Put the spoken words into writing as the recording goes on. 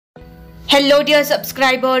Hello dear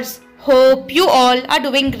subscribers, hope you all are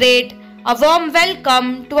doing great. A warm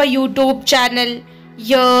welcome to our YouTube channel.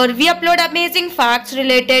 Here we upload amazing facts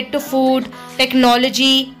related to food,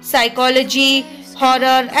 technology, psychology,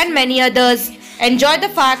 horror and many others. Enjoy the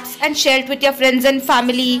facts and share it with your friends and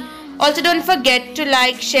family. Also don't forget to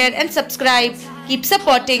like, share and subscribe. Keep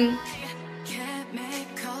supporting.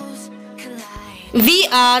 We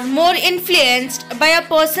are more influenced by a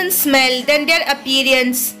person's smell than their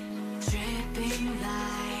appearance.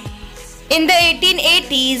 In the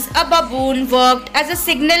 1880s, a baboon worked as a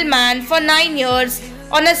signalman for 9 years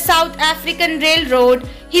on a South African railroad.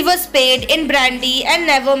 He was paid in brandy and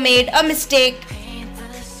never made a mistake.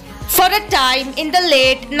 For a time in the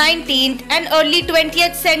late 19th and early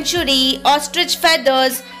 20th century, ostrich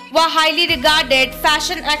feathers were highly regarded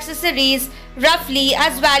fashion accessories, roughly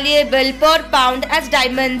as valuable per pound as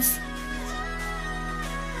diamonds.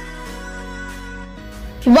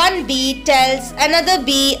 One bee tells another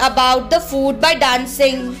bee about the food by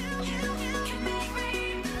dancing.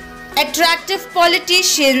 Attractive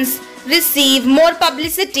politicians receive more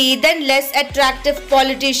publicity than less attractive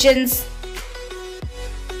politicians.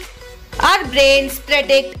 Our brains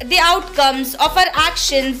predict the outcomes of our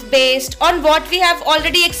actions based on what we have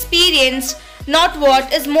already experienced, not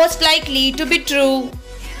what is most likely to be true.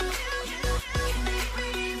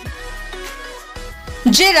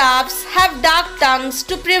 Giraffes have dark tongues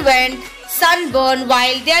to prevent sunburn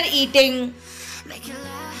while they are eating.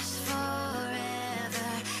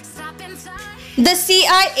 The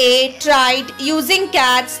CIA tried using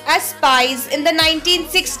cats as spies in the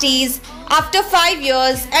 1960s. After 5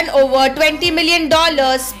 years and over $20 million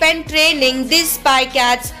spent training these spy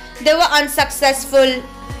cats, they were unsuccessful.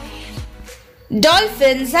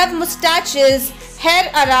 Dolphins have mustaches,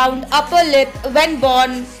 hair around upper lip when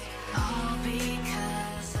born.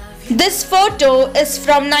 This photo is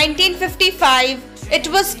from 1955. It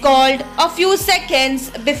was called A Few Seconds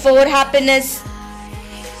Before Happiness.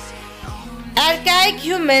 Archaic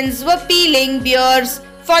humans were peeling bears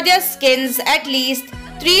for their skins at least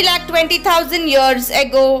 320,000 years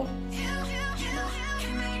ago.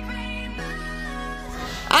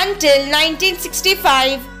 Until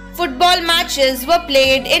 1965, football matches were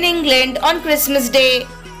played in England on Christmas Day.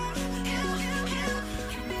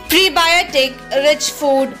 Prebiotic-rich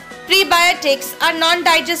food. Prebiotics are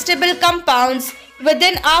non-digestible compounds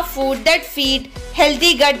within our food that feed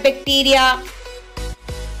healthy gut bacteria.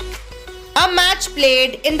 A match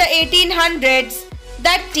played in the 1800s,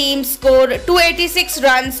 that team scored 286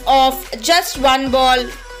 runs off just one ball.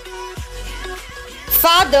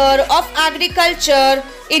 Father of agriculture,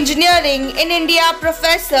 engineering in India,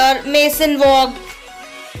 Professor Mason Waugh.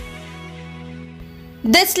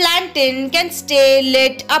 This lantern can stay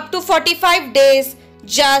lit up to 45 days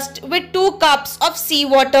just with 2 cups of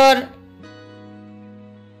seawater.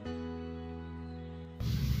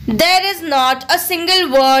 There is not a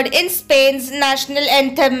single word in Spain's national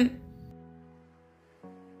anthem.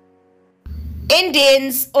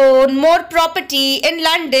 Indians own more property in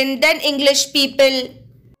London than English people.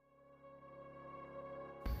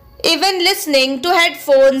 Even listening to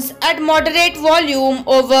headphones at moderate volume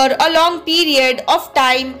over a long period of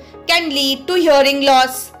time can lead to hearing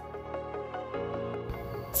loss.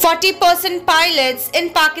 40% pilots in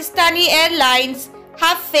Pakistani Airlines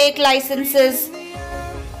have fake licenses.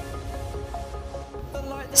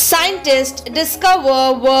 Scientists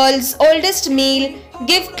discover world's oldest meal,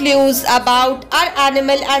 give clues about our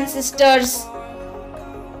animal ancestors.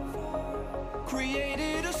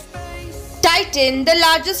 Titan, the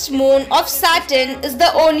largest moon of Saturn, is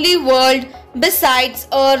the only world besides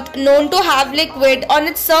Earth known to have liquid on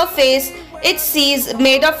its surface. Its seas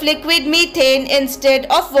made of liquid methane instead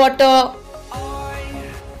of water.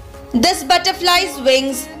 This butterfly's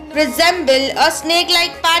wings resemble a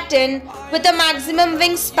snake-like pattern with a maximum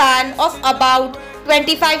wingspan of about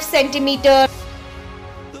 25 centimeters.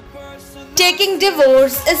 Taking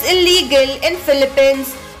divorce is illegal in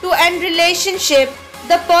Philippines. To end relationship,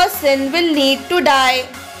 the person will need to die.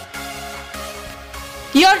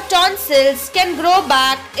 Your tonsils can grow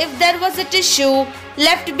back if there was a tissue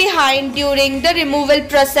left behind during the removal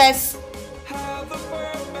process.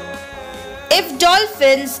 If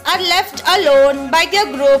dolphins are left alone by their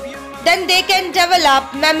group, then they can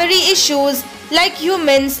develop memory issues like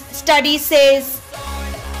humans, study says.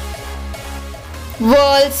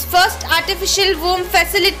 World's first artificial womb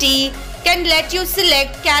facility can let you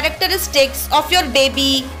select characteristics of your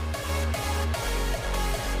baby.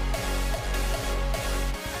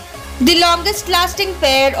 The longest lasting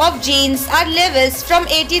pair of jeans are Levi's from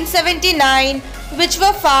 1879, which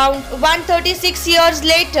were found 136 years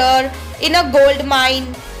later in a gold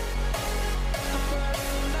mine.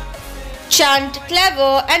 Chunt,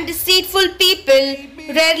 clever and deceitful people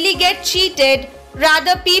rarely get cheated,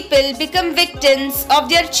 rather people become victims of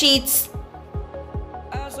their cheats.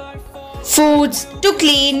 Foods to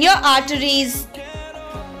clean your arteries.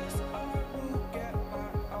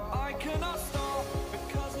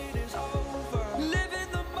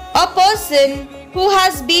 A person who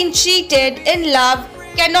has been cheated in love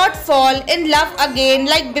cannot fall in love again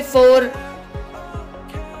like before.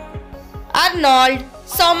 Arnold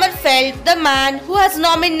Sommerfeld, the man who has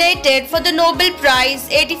nominated for the Nobel Prize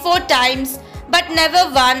 84 times but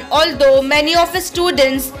never won, although many of his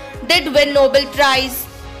students did win Nobel Prize.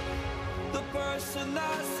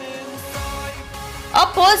 A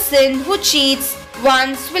person who cheats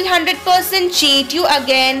once will 100% cheat you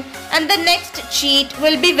again, and the next cheat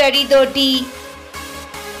will be very dirty.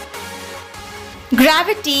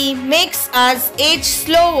 Gravity makes us age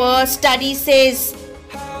slower, study says.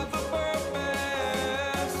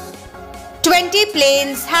 20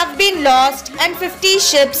 planes have been lost and 50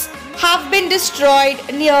 ships have been destroyed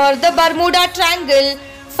near the Bermuda Triangle,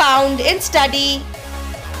 found in study.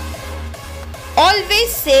 Always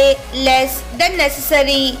say less than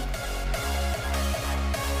necessary.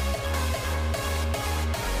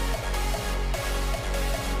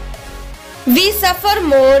 We suffer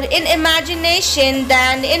more in imagination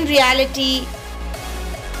than in reality.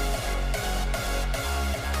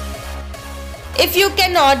 If you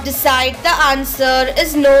cannot decide, the answer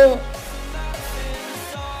is no.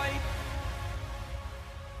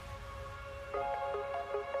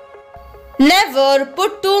 Never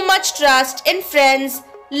put too much trust in friends.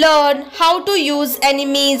 Learn how to use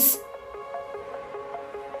enemies.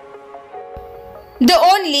 The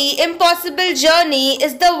only impossible journey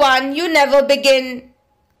is the one you never begin.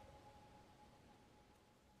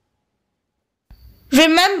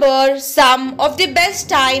 Remember, some of the best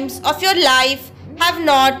times of your life have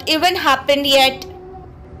not even happened yet.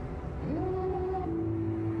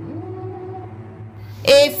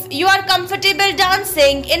 If you are comfortable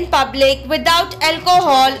dancing in public without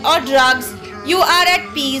alcohol or drugs, you are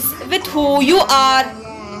at peace with who you are.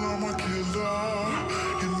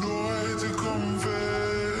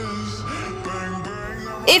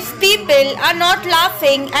 If people are not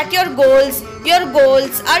laughing at your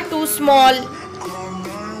goals are too small.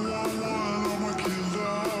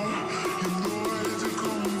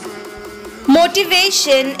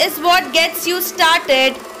 Motivation is what gets you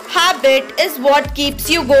started. Habit is what keeps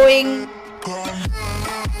you going.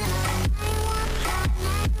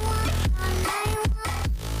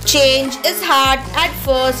 Change is hard at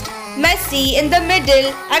first, messy in the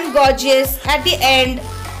middle, and gorgeous at the end.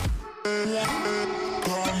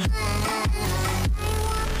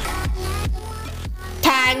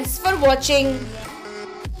 Thanks for watching.